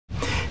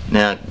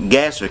Now,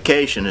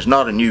 gasification is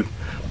not a new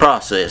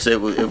process.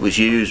 It was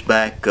used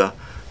back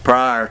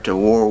prior to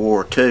World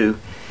War II,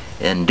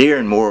 and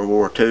during World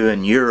War II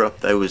in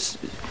Europe there was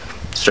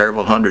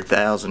several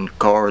 100,000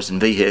 cars and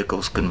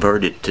vehicles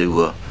converted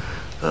to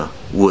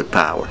wood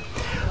power.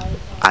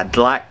 I'd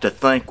like to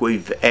think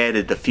we've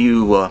added a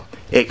few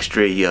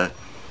extra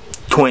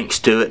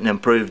twinks to it and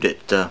improved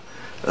it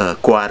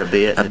quite a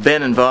bit. I've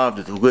been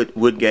involved with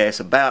wood gas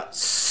about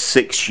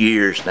 6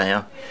 years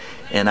now,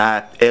 and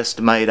I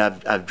estimate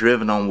I've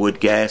driven on wood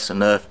gas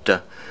enough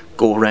to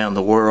go around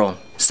the world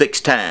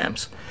 6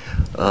 times.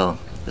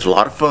 It's a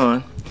lot of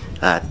fun.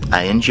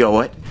 I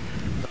enjoy it.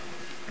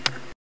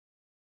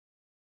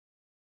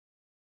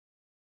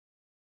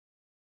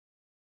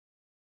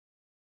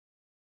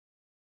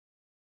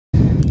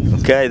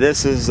 Okay,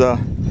 this is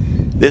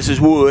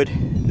wood.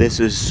 This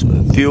is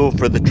fuel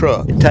for the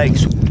truck. It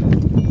takes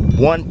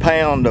 1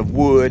 pound of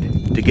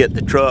wood to get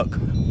the truck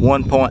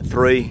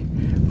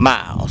 1.3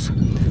 miles.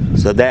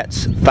 So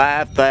that's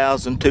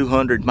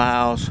 5,200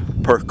 miles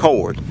per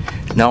cord.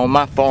 Now on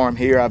my farm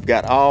here, I've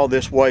got all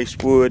this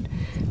waste wood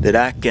that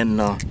I can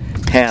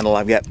handle.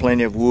 I've got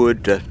plenty of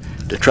wood to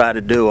try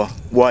to do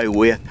away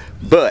with.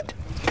 But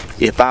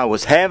if I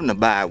was having to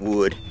buy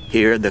wood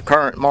here, the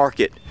current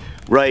market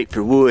rate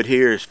for wood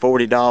here is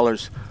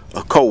 $40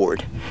 a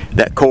cord.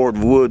 That cord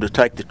of wood will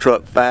take the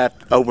truck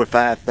over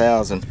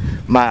 5,000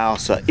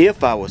 miles. So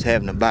if I was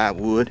having to buy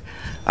wood,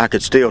 I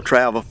could still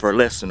travel for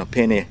less than a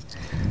penny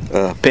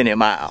a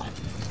mile.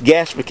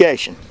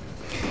 Gasification.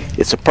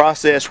 It's a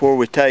process where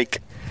we take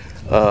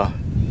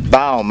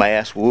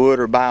biomass, wood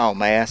or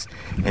biomass,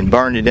 and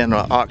burn it in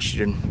an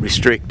oxygen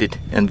restricted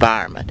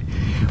environment.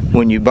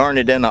 When you burn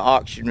it in an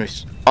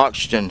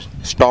oxygen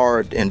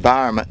starved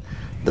environment,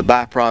 the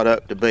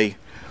byproduct will be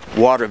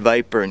water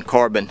vapor and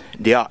carbon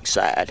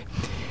dioxide.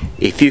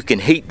 If you can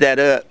heat that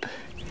up,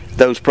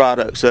 those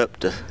products up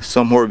to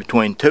somewhere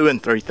between 2,000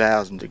 and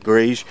 3,000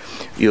 degrees,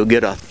 you'll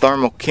get a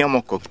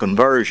thermochemical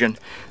conversion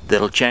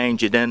that'll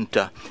change it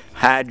into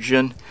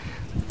hydrogen,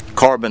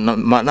 carbon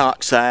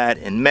monoxide,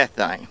 and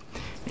methane.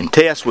 In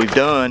tests we've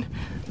done,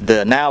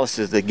 the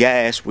analysis of the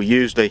gas, we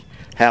usually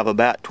have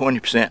about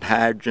 20%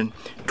 hydrogen,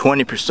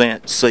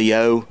 20%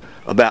 CO,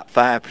 about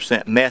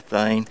 5%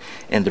 methane,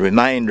 and the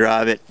remainder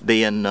of it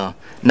being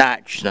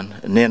nitrogen,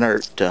 an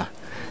inert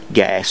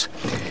gas.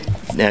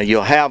 Now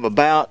you'll have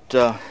about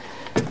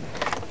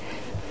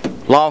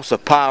loss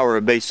of power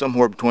will be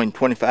somewhere between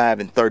 25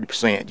 and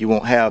 30%. You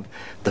won't have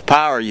the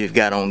power you've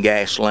got on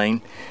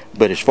gasoline,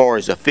 but as far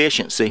as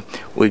efficiency,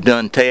 we've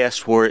done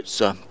tests where it's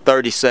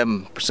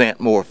 37%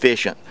 more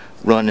efficient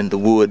running the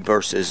wood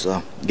versus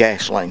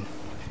gasoline.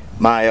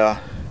 My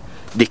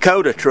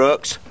Dakota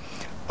trucks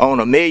on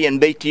 1,000,000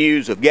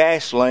 BTUs of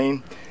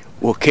gasoline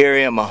will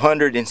carry them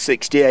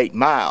 168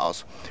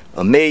 miles.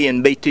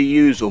 1,000,000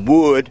 BTUs of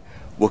wood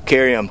will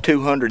carry them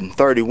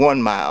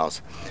 231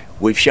 miles.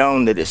 We've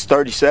shown that it's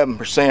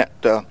 37%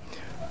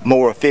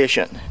 more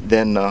efficient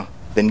than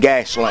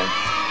gasoline.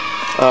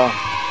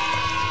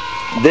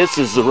 This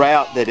is the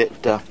route that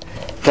it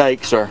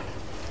takes. Our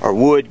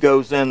wood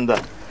goes in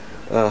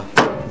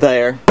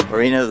there,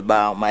 or any of the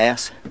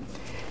biomass.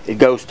 It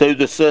goes through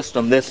the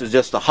system. This is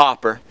just a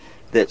hopper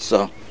that's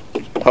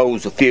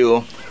holds the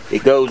fuel.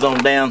 It goes on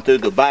down through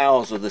the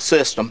bowels of the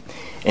system,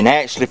 and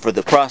actually for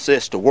the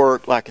process to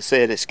work, like I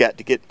said, it's got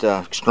to get to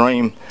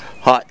extreme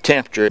hot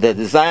temperature. The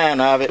design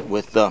of it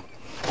with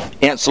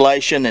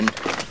insulation and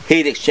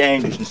heat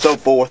exchangers and so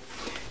forth,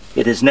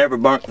 it has never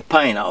burnt the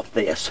paint off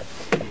this.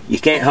 You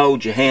can't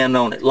hold your hand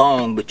on it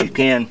long, but you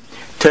can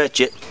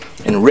touch it.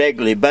 On a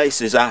regular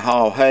basis, I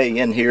haul hay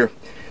in here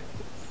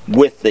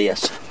with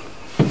this.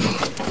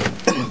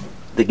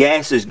 The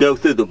gases go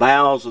through the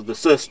bowels of the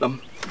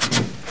system,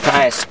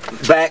 pass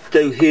back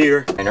through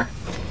here,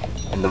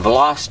 and the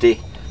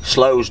velocity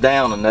slows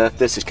down enough.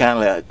 This is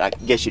kind of, I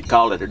guess you'd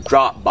call it a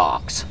drop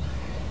box.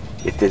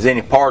 If there's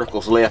any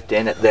particles left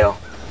in it, they'll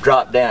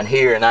drop down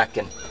here, and I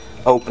can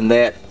open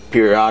that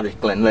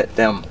periodically and let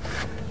them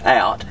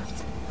out.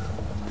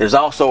 There's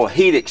also a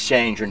heat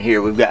exchanger in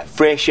here. We've got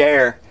fresh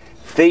air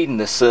feeding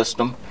the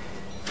system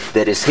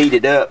that is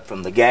heated up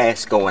from the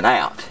gas going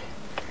out.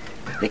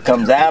 It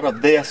comes out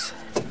of this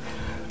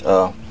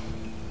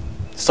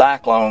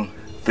cyclone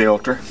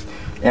filter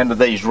into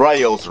these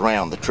rails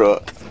around the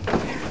truck.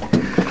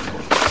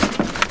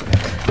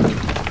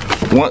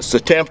 Once the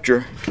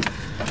temperature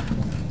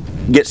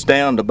gets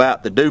down to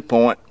about the dew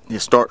point, it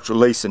starts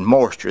releasing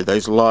moisture.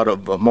 There's a lot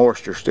of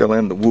moisture still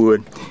in the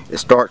wood. It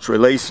starts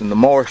releasing the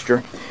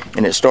moisture,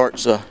 and it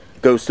starts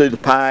goes through the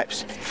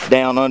pipes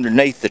down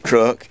underneath the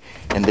truck,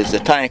 and there's a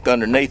tank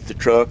underneath the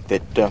truck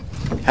that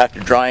have to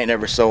drain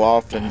every so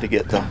often to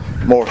get the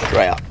moisture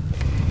out.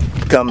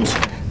 It comes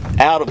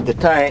out of the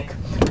tank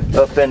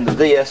up into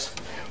this,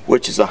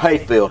 which is a hay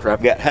filter.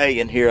 I've got hay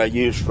in here I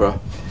use for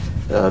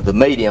the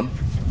medium.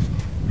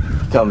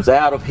 It comes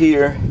out of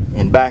here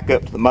and back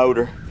up to the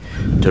motor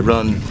to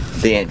run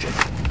the engine.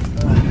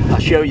 I'll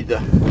show you the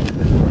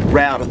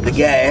route of the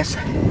gas.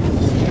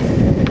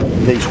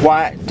 These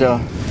white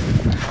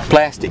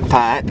plastic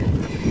pipe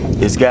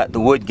has got the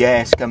wood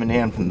gas coming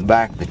in from the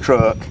back of the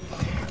truck,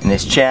 and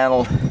it's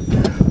channeled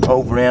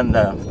over in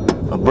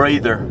a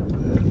breather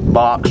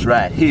box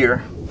right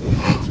here.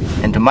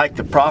 And to make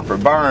the proper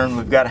burn,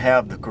 we've got to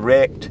have the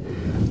correct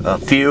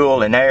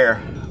fuel and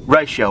air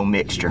ratio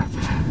mixture.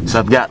 So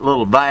I've got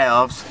little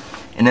valves,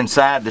 and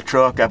inside the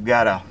truck I've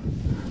got a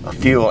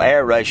fuel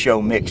air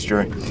ratio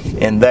mixture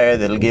in there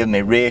that'll give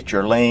me rich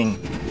or lean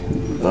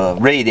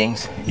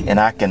readings, and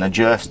I can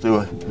adjust through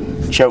a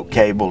choke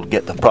cable to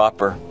get the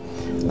proper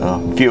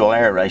fuel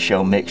air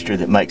ratio mixture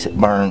that makes it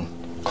burn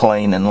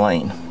clean and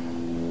lean.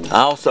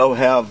 I also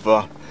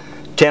have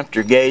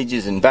temperature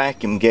gauges and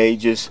vacuum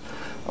gauges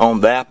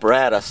on the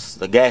apparatus,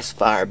 the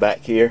gasifier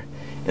back here,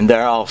 and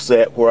they're all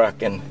set where I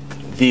can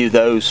view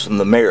those from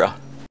the mirror.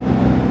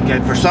 Okay,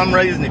 for some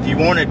reason, if you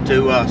wanted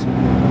to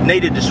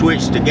needed to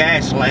switch to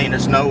gasoline,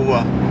 it's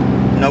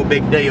no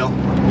big deal.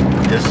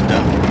 Just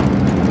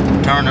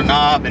turn a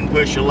knob and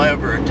push a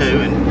lever or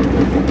two, and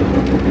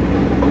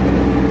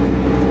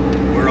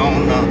we're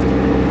on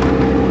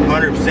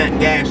 100%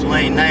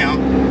 gasoline now.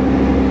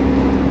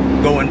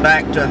 Going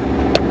back to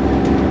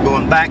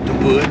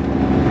wood.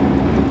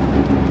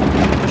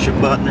 Push a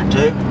button or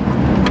two.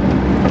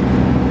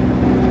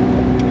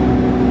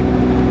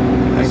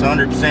 That's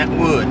 100%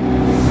 wood.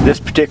 This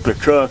particular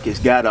truck has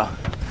got a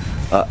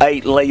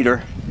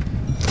 8-liter,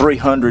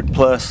 300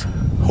 plus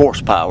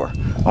horsepower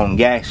on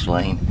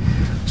gasoline,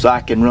 so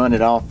I can run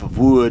it off of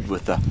wood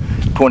with a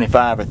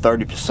 25 or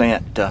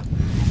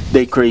 30%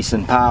 decrease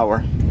in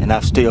power, and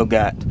I've still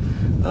got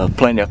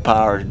plenty of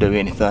power to do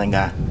anything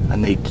I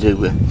need to do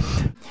with.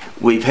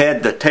 We've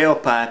had the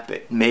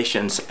tailpipe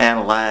emissions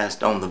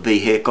analyzed on the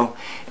vehicle,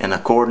 and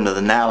according to the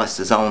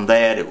analysis on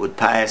that, it would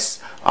pass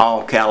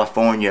all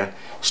California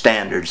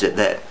standards at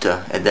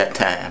that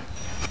time.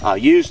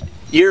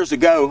 Years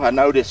ago, I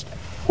noticed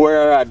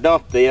where I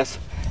dumped this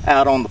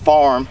out on the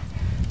farm,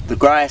 the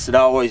grass had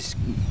always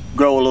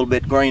grow a little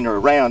bit greener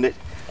around it.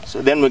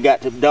 So then we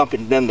got to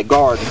dumping it in the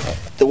garden.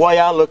 The way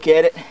I look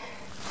at it,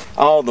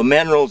 all the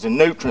minerals and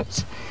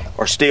nutrients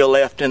are still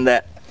left in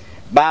that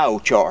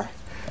biochar.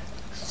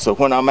 So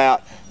when I'm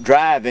out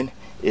driving,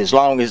 as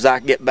long as I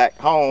get back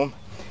home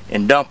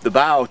and dump the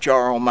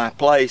biochar on my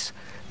place,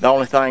 the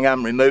only thing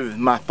I'm removing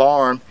from my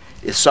farm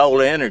is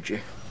solar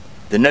energy.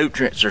 The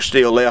nutrients are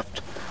still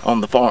left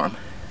on the farm.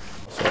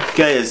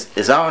 Okay,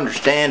 as I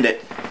understand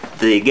it,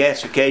 the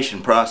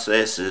gasification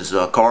process is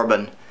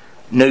carbon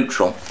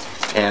neutral,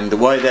 and the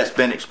way that's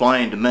been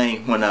explained to me,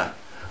 when a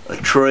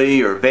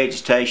tree or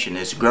vegetation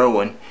is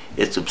growing,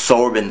 it's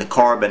absorbing the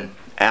carbon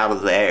out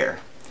of the air,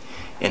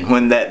 and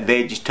when that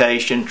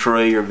vegetation,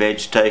 tree or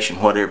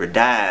vegetation, whatever,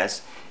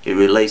 dies, it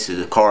releases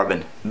the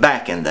carbon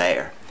back in the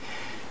air.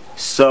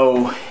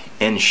 So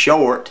in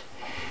short,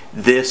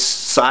 this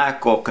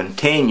cycle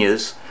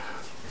continues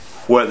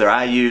whether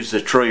I use the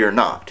tree or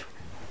not.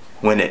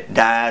 When it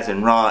dies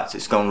and rots,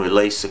 it's going to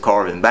release the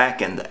carbon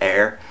back in the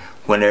air.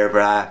 Whenever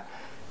I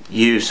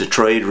use the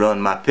tree to run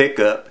my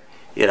pickup,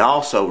 it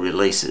also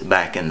releases it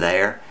back in the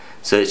air.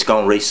 So it's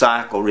going to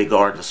recycle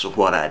regardless of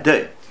what I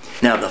do.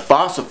 Now the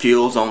fossil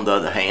fuels, on the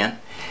other hand,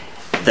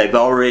 they've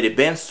already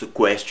been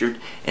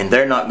sequestered, and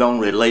they're not going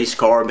to release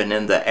carbon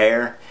in the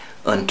air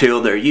until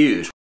they're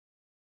used.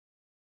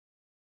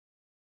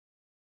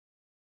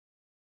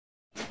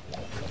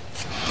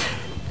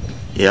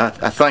 Yeah,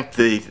 I think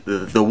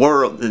the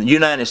world, the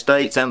United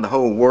States and the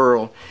whole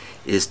world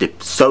is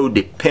so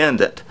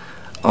dependent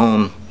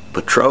on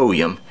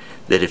petroleum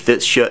that if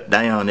it's shut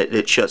down,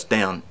 it shuts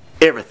down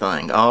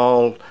everything.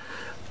 All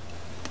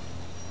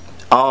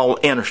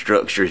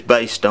infrastructure is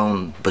based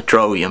on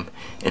petroleum,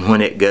 and when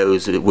it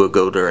goes, it will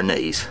go to our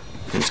knees.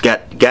 It's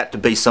got to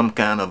be some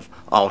kind of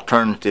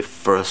alternative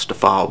for us to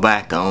fall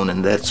back on,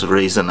 and that's the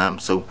reason I'm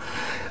so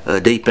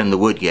deep in the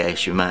wood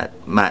gas, you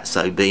might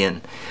say,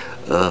 being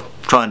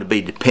trying to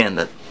be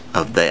dependent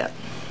of that.